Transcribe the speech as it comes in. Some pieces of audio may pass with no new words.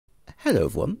Hello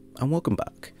everyone and welcome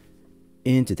back.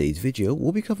 In today's video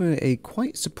we'll be covering a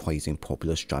quite surprising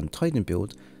popular Strand Titan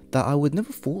build that I would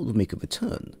never thought would make a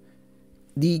return.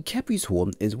 The Khepri's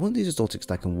Horn is one of these exotics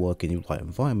that can work in the right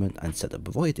environment and setup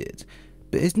provided,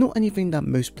 but it's not anything that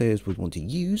most players would want to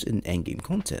use in endgame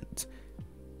content.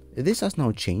 This has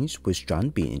now changed with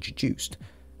Strand being introduced,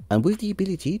 and with the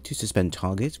ability to suspend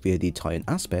targets via the Titan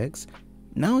aspects,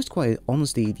 now is quite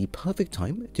honestly the perfect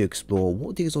time to explore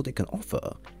what the exotic can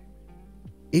offer.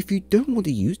 If you don't want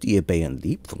to use the Abeyant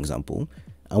Leep, for example,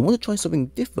 and want to try something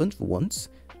different for once,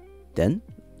 then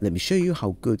let me show you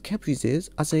how good Khepri's is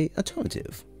as an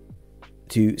alternative.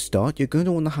 To start, you're going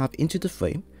to want to have Into the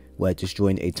Frame, where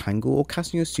destroying a tangle or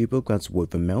casting a super grants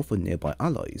Woven Mail for nearby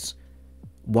allies.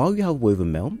 While you have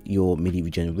Woven Mail, your melee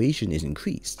regeneration is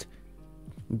increased.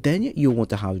 Then you'll want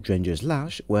to have Drenger's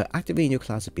Lash, where activating your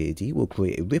class ability will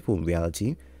create a ripple in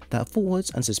reality that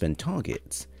forwards and suspend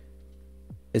targets.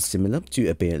 It's similar to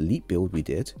a Abeyant Leep build we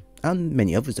did, and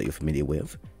many others that you're familiar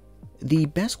with. The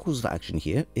best course of action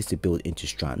here is to build into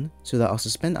Strand so that our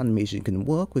suspend animation can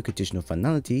work with conditional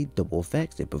finality double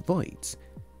effects it provides.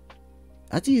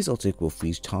 As the exotic will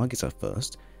freeze targets at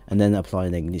first, and then apply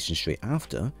an ignition straight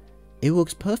after, it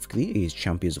works perfectly against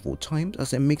champions of all times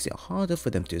as it makes it harder for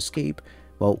them to escape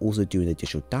while also doing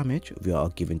additional damage via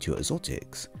given to your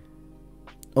exotics.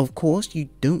 Of course, you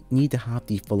don't need to have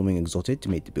the following exotic to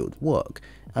make the build work,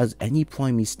 as any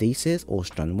primary stasis or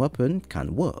strand weapon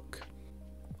can work.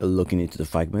 Looking into the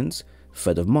fragments,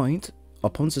 Thread of Mind,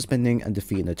 upon suspending and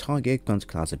defeating a target grants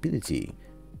class ability.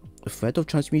 Thread of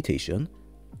Transmutation,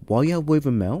 while you have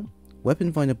Woven Mail, weapon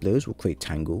Viner blows will create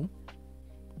Tangle.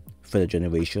 Thread of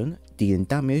Generation, dealing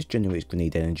damage generates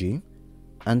grenade energy.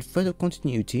 And Thread of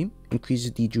Continuity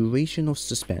increases the duration of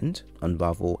Suspend,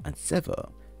 Unravel and Sever.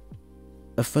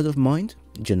 A Thread of Mind,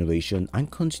 Generation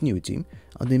and Continuity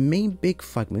are the main big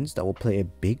fragments that will play a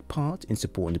big part in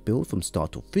supporting the build from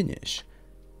start to finish.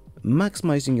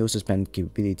 Maximizing your suspend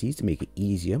capabilities to make it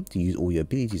easier to use all your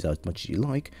abilities as much as you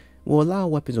like will allow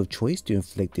weapons of choice to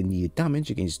inflict the needed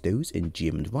damage against those in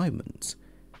GM environments,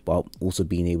 while also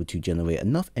being able to generate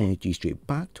enough energy straight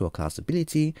back to a class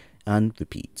ability and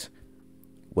repeat.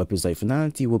 Weapons like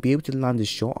Finality will be able to land a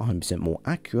shot 100% more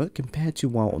accurate compared to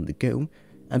while on the go,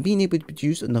 and being able to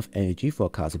produce enough energy for a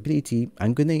class ability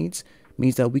and grenades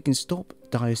means that we can stop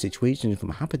dire situations from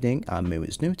happening at a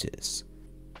moment's notice.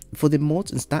 For the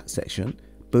mods and stats section,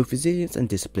 both resilience and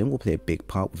discipline will play a big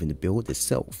part within the build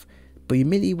itself, but your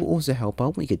melee will also help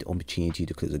out when you get the opportunity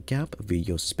to close a gap via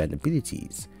your suspend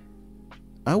abilities.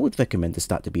 I would recommend the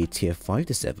stat to be a tier 5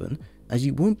 to 7 as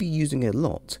you won't be using it a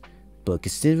lot, but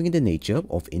considering the nature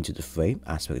of Into the Frame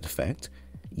aspect effect,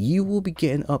 you will be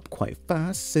getting up quite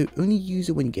fast, so only use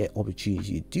it when you get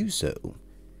opportunity to do so.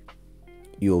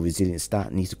 Your resilience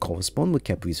stat needs to correspond with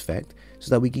Khepri's effect so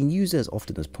that we can use it as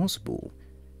often as possible.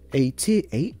 A tier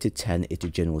 8 to 10 is the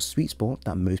general sweet spot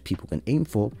that most people can aim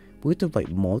for with the right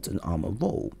mods and armor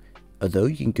roll, although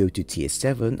you can go to tier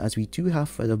 7 as we do have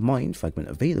Thread of Mind fragment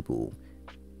available.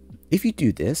 If you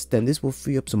do this, then this will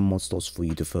free up some mod slots for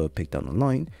you to further pick down the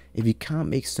line if you can't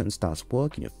make certain stats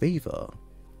work in your favour.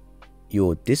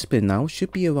 Your discipline now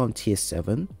should be around tier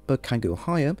 7, but can go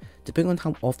higher depending on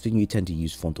how often you tend to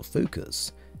use frontal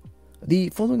focus. The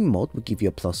following mod will give you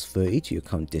a plus 30 to your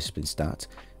current discipline stat,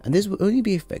 and this will only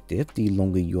be effective the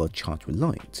longer you are charged with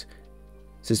light.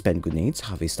 Suspend grenades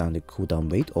have a standard cooldown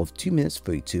rate of 2 minutes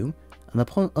 32, and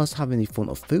upon us having a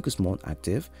frontal focus mod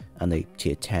active and a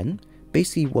tier 10,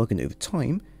 basically working over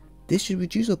time, this should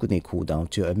reduce our grenade cooldown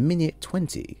to a minute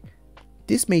 20.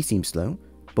 This may seem slow,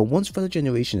 but once Thread of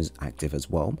Generation is active as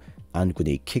well, and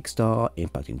Grenade Kickstart,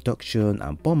 Impact Induction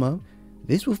and Bomber,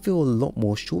 this will feel a lot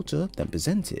more shorter than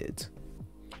presented.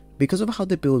 Because of how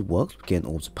the build works with getting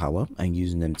orbs of power and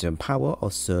using them to empower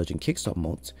our Surge and Kickstart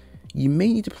mods, you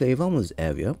may need to play around with this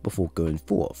area before going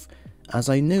forth, as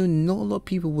I know not a lot of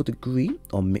people would agree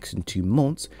on mixing two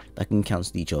mods that can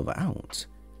cancel each other out.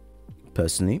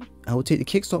 Personally, I would take the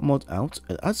Kickstart mod out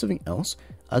and add something else,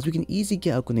 as we can easily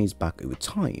get our grenades back over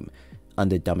time,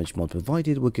 and the damage mod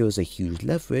provided will give us a huge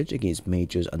leverage against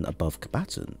mages and above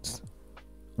combatants.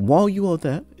 While you are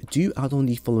there, do add on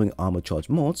the following armor charge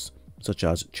mods, such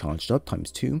as Charged Up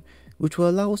 ×2, which will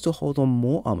allow us to hold on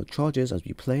more armor charges as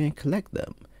we play and collect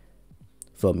them.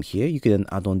 From here, you can then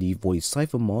add on the Void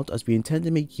Cipher mod, as we intend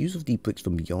to make use of the Bricks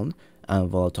from Beyond and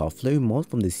Volatile Flow mod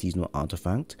from the seasonal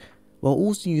artifact, while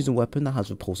also using a weapon that has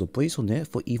Repulsor Brace on it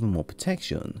for even more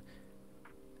protection.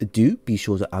 Do be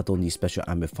sure to add on the Special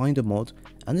Ammo Finder mod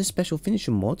and the Special Finisher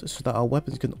mod so that our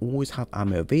weapons can always have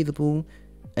ammo available,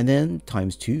 and then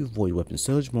 ×2 Void Weapon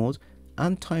Surge mod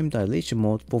and Time Dilation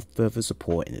mod for further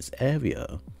support in this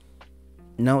area.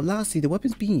 Now lastly, the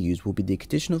weapons being used will be the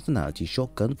Conditional Finality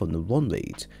shotgun from the run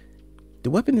raid. The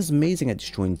weapon is amazing at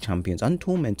destroying champions and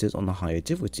tormentors on a higher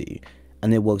difficulty,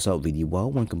 and it works out really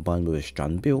well when combined with a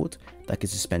Strand build that can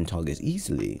suspend targets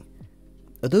easily.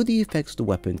 Although the effects of the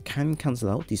weapon can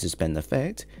cancel out the suspend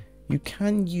effect, you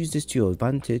can use this to your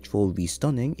advantage for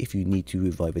restunning if you need to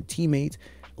revive a teammate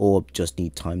or just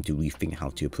need time to rethink how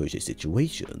to approach a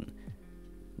situation.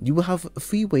 You will have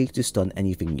 3 ways to stun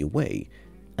anything in your way,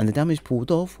 and the damage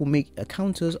pulled off will make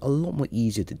counters a lot more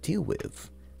easier to deal with.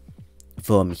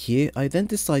 From here, I then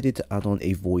decided to add on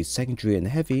a void secondary and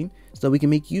heavy so that we can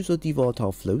make use of the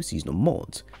volatile flow seasonal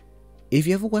mod. If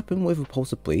you have a weapon with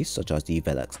repulsive brace such as the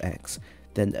Velox X,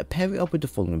 then pair it up with the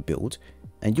following build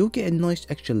and you'll get a nice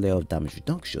extra layer of damage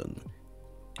reduction.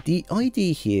 The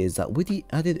idea here is that with the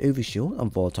added overshield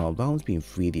and volatile rounds being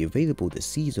freely available this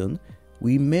season,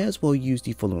 we may as well use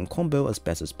the following combo as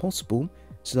best as possible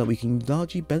so that we can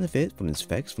largely benefit from its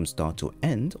effects from start to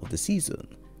end of the season.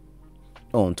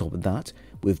 On top of that,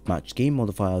 with match game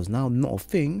modifiers now not a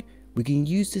thing, we can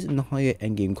use this in the higher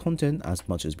endgame content as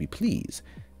much as we please,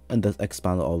 and thus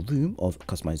expand our room of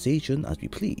customization as we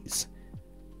please.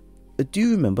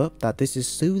 Do remember that this is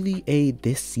solely a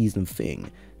this season thing,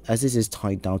 as this is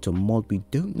tied down to a mod we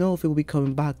don't know if it will be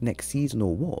coming back next season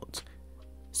or what.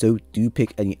 So do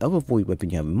pick any other void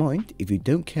weapon you have in mind if you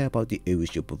don't care about the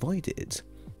overshield provided.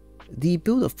 The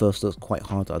build at first looks quite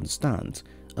hard to understand,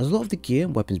 as a lot of the gear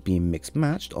and weapons being mixed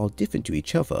matched are different to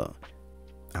each other.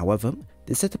 However,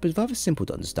 the setup is rather simple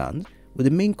to understand, with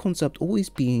the main concept always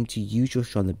being to use your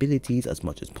Strand abilities as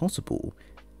much as possible.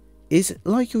 It's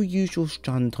like your usual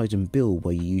Strand Titan build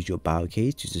where you use your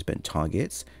barricades to suspend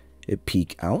targets,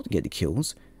 peek out and get the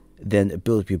kills, then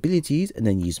build up your abilities and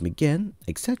then use them again,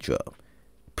 etc.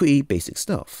 Pretty basic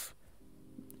stuff.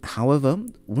 However,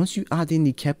 once you add in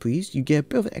the Khepris, you get a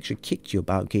bit of an extra kick to your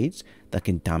barricades that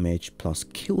can damage plus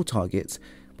kill targets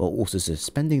while also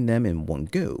suspending them in one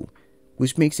go,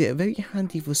 which makes it very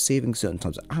handy for saving certain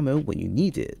types of ammo when you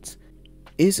need it.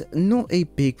 It's not a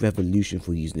big revolution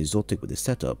for using exotic with the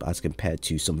setup as compared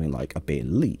to something like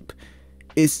Abeyant Leep.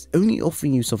 It's only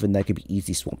offering you something that can be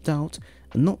easily swapped out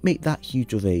and not make that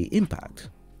huge of an impact.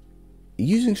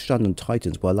 Using Strand on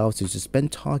Titans will allow us to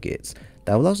suspend targets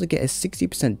that allows us to get a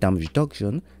 60% damage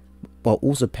reduction, while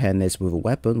also pairing this with a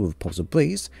weapon with Repulsive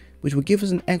Brace, which will give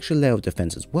us an extra layer of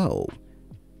defense as well.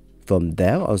 From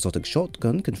there, our exotic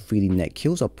shotgun can freely net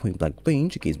kills at point blank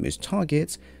range against most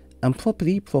targets, and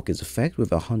properly proc its effect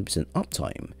with 100%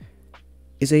 uptime.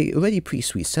 It's a already pretty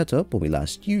sweet setup when we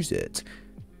last used it,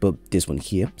 but this one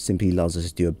here simply allows us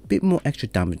to do a bit more extra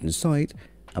damage inside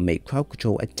and make crowd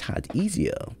control a tad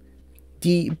easier.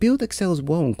 The build excels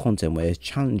well on content where it's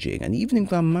challenging, and even in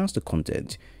Grandmaster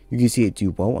content, you can see it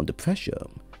do well under pressure.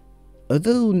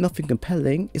 Although nothing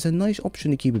compelling, it's a nice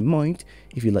option to keep in mind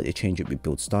if you like to change up your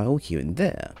build style here and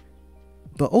there.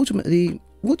 But ultimately,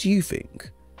 what do you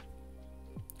think?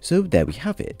 So there we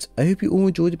have it. I hope you all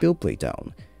enjoyed the build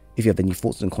breakdown. If you have any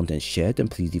thoughts on content shared, then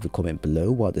please leave a comment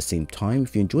below, while at the same time,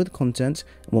 if you enjoy the content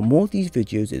and want more of these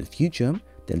videos in the future,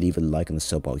 then leave a like on the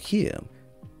sub bar here.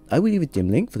 I will leave a dim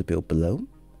link for the build below,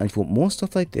 and if you want more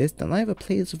stuff like this, then I have a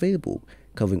playlist available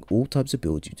covering all types of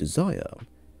builds you desire.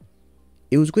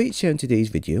 It was great sharing today's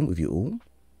video with you all.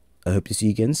 I hope to see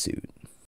you again soon.